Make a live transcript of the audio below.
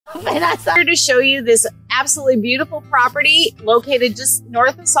And I'm here to show you this absolutely beautiful property located just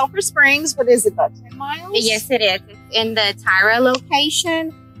north of Sulphur Springs. What is it, about 10 miles? Yes, it is. It's in the Tyra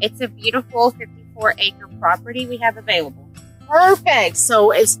location. It's a beautiful 54-acre property we have available. Perfect.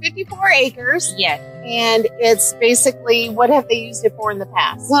 So it's 54 acres. Yes. And it's basically, what have they used it for in the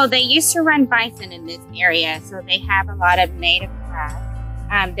past? Well, they used to run bison in this area, so they have a lot of native grass.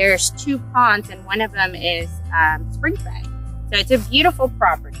 There's 2 ponds, and one of them is spring-fed. So it's a beautiful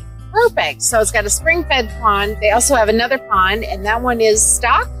property. Perfect. So it's got a spring-fed pond. They also have another pond, and that one is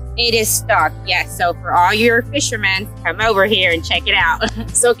stocked? It is stocked, yes. So for all your fishermen, come over here and check it out.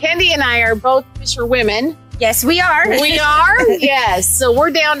 So Kendy and I are both fisher women. Yes, we are. We are? Yes. So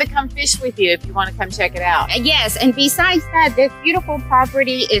we're down to come fish with you if you want to come check it out. Yes, and besides that, this beautiful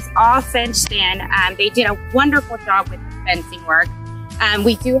property is all fenced in. They did a wonderful job with the fencing work.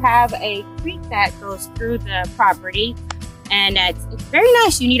 We do have a creek that goes through the property, and it's very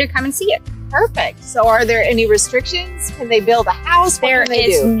nice. You need to come and see it. Perfect. So are there any restrictions? Can they build a house? There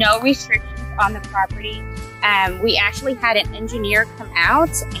is no restrictions on the property. We actually had an engineer come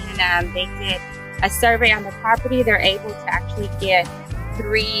out, and they did a survey on the property. They're able to actually get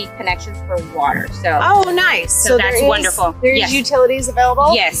 3 connections for water. So oh, nice. So that's wonderful. There's utilities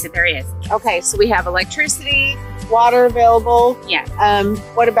available? Yes, there is. Okay, so we have electricity, water available. Yes.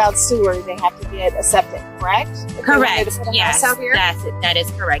 What about sewer? They have to get a septic, correct? Correct. Yes, out here? that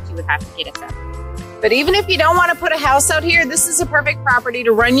is correct. You would have to get a septic. But even if you don't want to put a house out here, this is a perfect property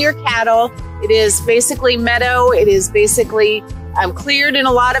to run your cattle. It is basically meadow. It is basically cleared in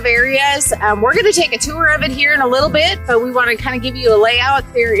a lot of areas. We're going to take a tour of it here in a little bit, but we want to kind of give you a layout.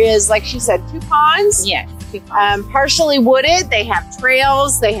 There is, like she said, 2 ponds. Yes. 2 ponds. Partially wooded. They have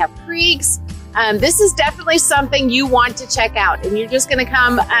trails. They have creeks. This is definitely something you want to check out, and you're just going to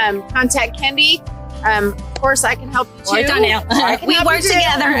come contact Kendy. Of course, I can help you too. We work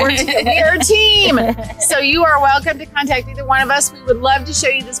together. We are a team. So you are welcome to contact either one of us. We would love to show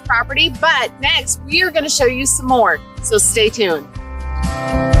you this property, but next we are going to show you some more. So stay tuned.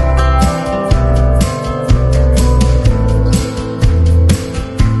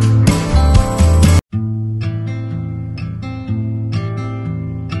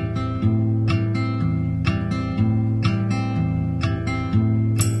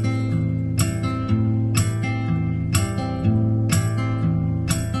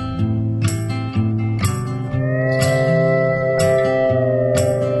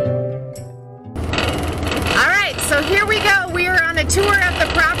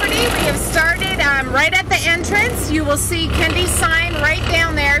 Right at the entrance, you will see Kendy's sign right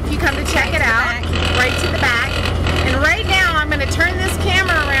down there if you come to check it out. Right to the back. And right now, I'm going to turn this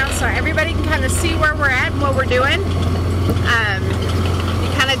camera around so everybody can kind of see where we're at and what we're doing. You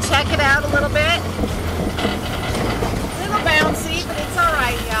kind of check it out a little bit. A little bouncy, but it's all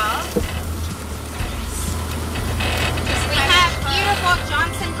right, y'all. We have beautiful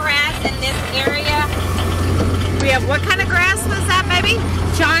Johnson grass in this area. We have what kind of grass was that, baby?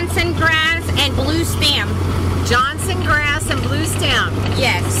 Johnson grass and blue stem. Johnson grass and blue stem.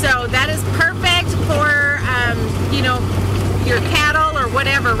 Yes. So that is perfect for, you know, your cattle or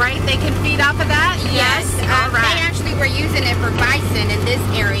whatever, right? They can feed off of that? Yes. All right. They actually were using it for bison in this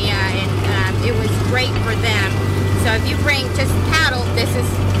area, and it was great for them. So if you bring just cattle, this is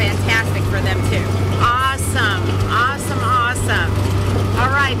fantastic for them too. Awesome. Awesome, awesome. All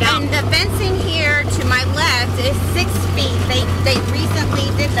right, now. And the fencing here to my left is 6 feet. They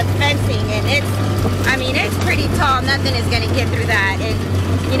recently did the fencing, and it's pretty tall. Nothing is going to get through that. And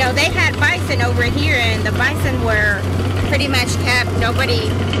you know, they had bison over here, and the bison were pretty much kept.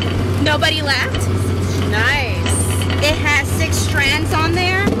 Nobody left. Nice. It has 6 strands on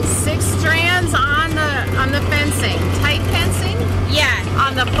there. 6 strands on the fencing. Tight fencing? Yeah.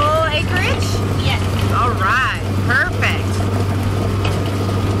 On the full acreage? Yes. All right. Perfect.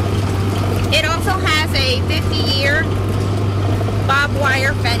 It also has a 50-year barbed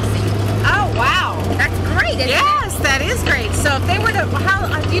wire fencing. Oh, wow. That's great, isn't it? Yes, that is great. So if they were to,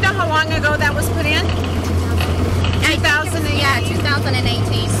 do you know how long ago that was put in? 2018. Yeah,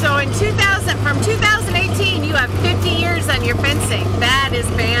 2018. So from 2018, you have 50 years on your fencing. That is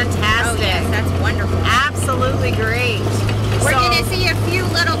fantastic. Oh, yes, that's wonderful. Absolutely great. We're going to see a few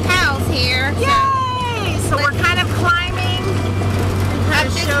little cows here. Yay! So we're kind of climbing. Up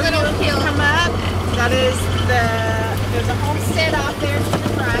this little hill. Come up. That is there's a homestead off there to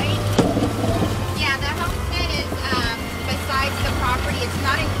the right. Yeah, the homestead is besides the property. It's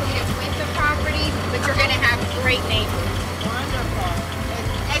not included with the property, but you're going to have great neighbors. Wonderful.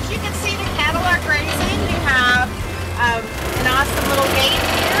 As you can see, the cattle are grazing. We have an awesome little gate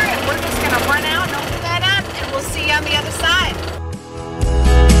here, and we're just going to run out and open that up, and we'll see you on the other side.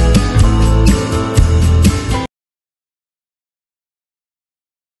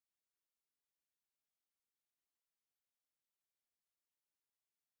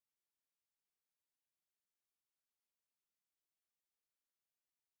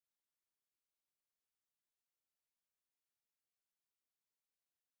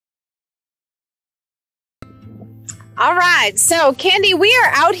 All right, so Kendy, we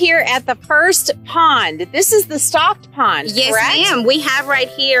are out here at the first pond. This is the stocked pond, yes, correct? ma'am. We have right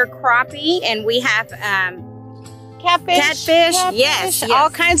here crappie, and we have Catfish, yes, all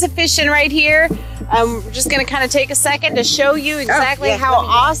kinds of fishing right here. We're just going to kind of take a second to show you exactly how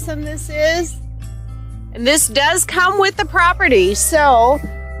awesome this is. And this does come with the property. So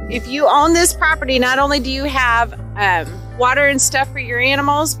if you own this property, not only do you have water and stuff for your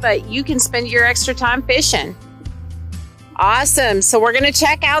animals, but you can spend your extra time fishing. Awesome. So we're going to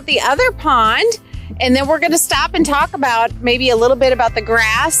check out the other pond, and then we're going to stop and talk about maybe a little bit about the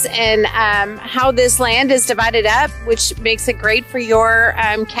grass and how this land is divided up, which makes it great for your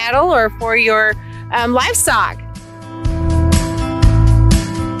cattle or for your livestock.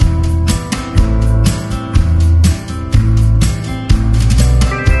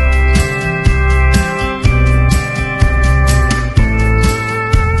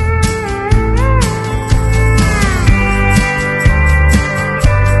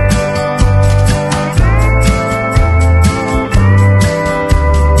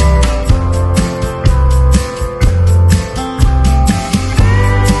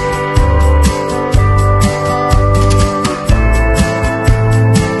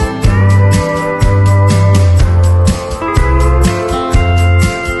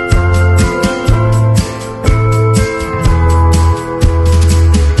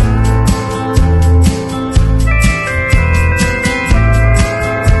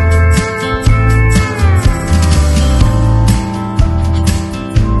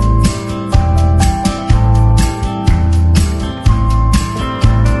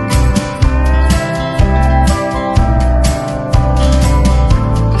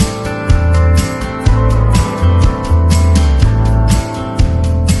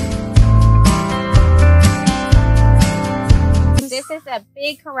 A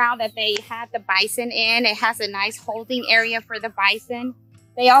big corral that they have the bison in. It has a nice holding area for the bison.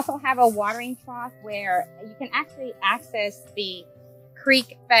 They also have a watering trough where you can actually access the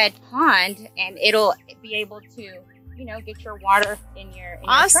creek fed pond, and it'll be able to, you know, get your water in your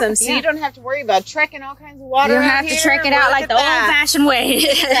awesome truck. So you don't have to worry about trekking all kinds of water. You don't have to trek it out like the old-fashioned way.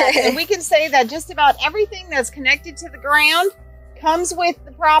 And we can say that just about everything that's connected to the ground comes with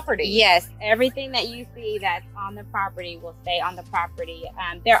the property. Yes, everything that you see that's on the property will stay on the property.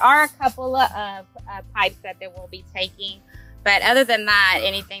 There are a couple of pipes that they will be taking, but other than that,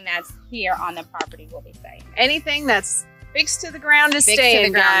 anything that's here on the property will be staying. Anything that's fixed to the ground is Fixed staying,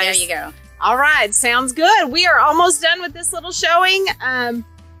 to the ground. guys. There you go. All right, sounds good. We are almost done with this little showing.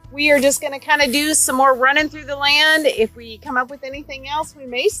 We are just going to kind of do some more running through the land. If we come up with anything else, we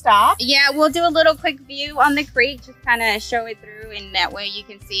may stop. Yeah, we'll do a little quick view on the creek, just kind of show it through, and that way you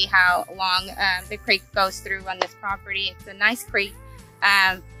can see how long the creek goes through on this property. It's a nice creek,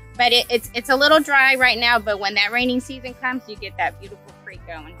 but it's a little dry right now, but when that raining season comes, you get that beautiful creek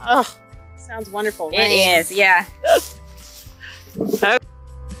going. Oh, sounds wonderful. It is, yeah. Okay.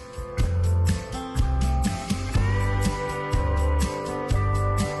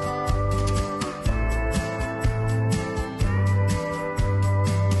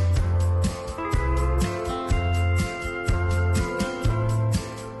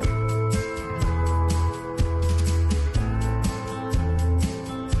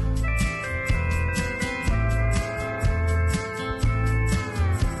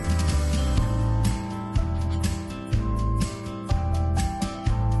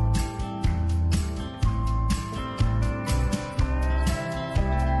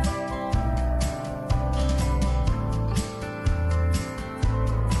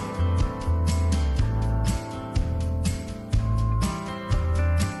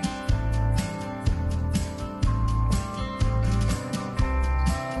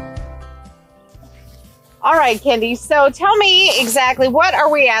 All right, Kendy. So tell me exactly, what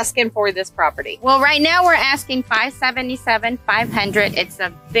are we asking for this property? Well, right now we're asking $577,500. It's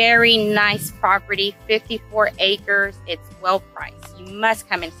a very nice property, 54 acres. It's well priced. You must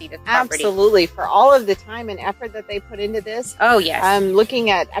come and see this property. Absolutely. For all of the time and effort that they put into this. Oh, yes. I'm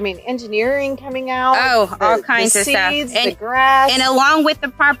looking at, engineering coming out. Oh, all kinds of stuff. And the grass. And along with the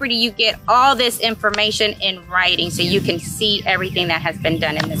property, you get all this information in writing so you can see everything that has been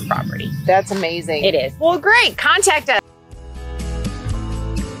done in this property. That's amazing. It is. Well, great. Contact us.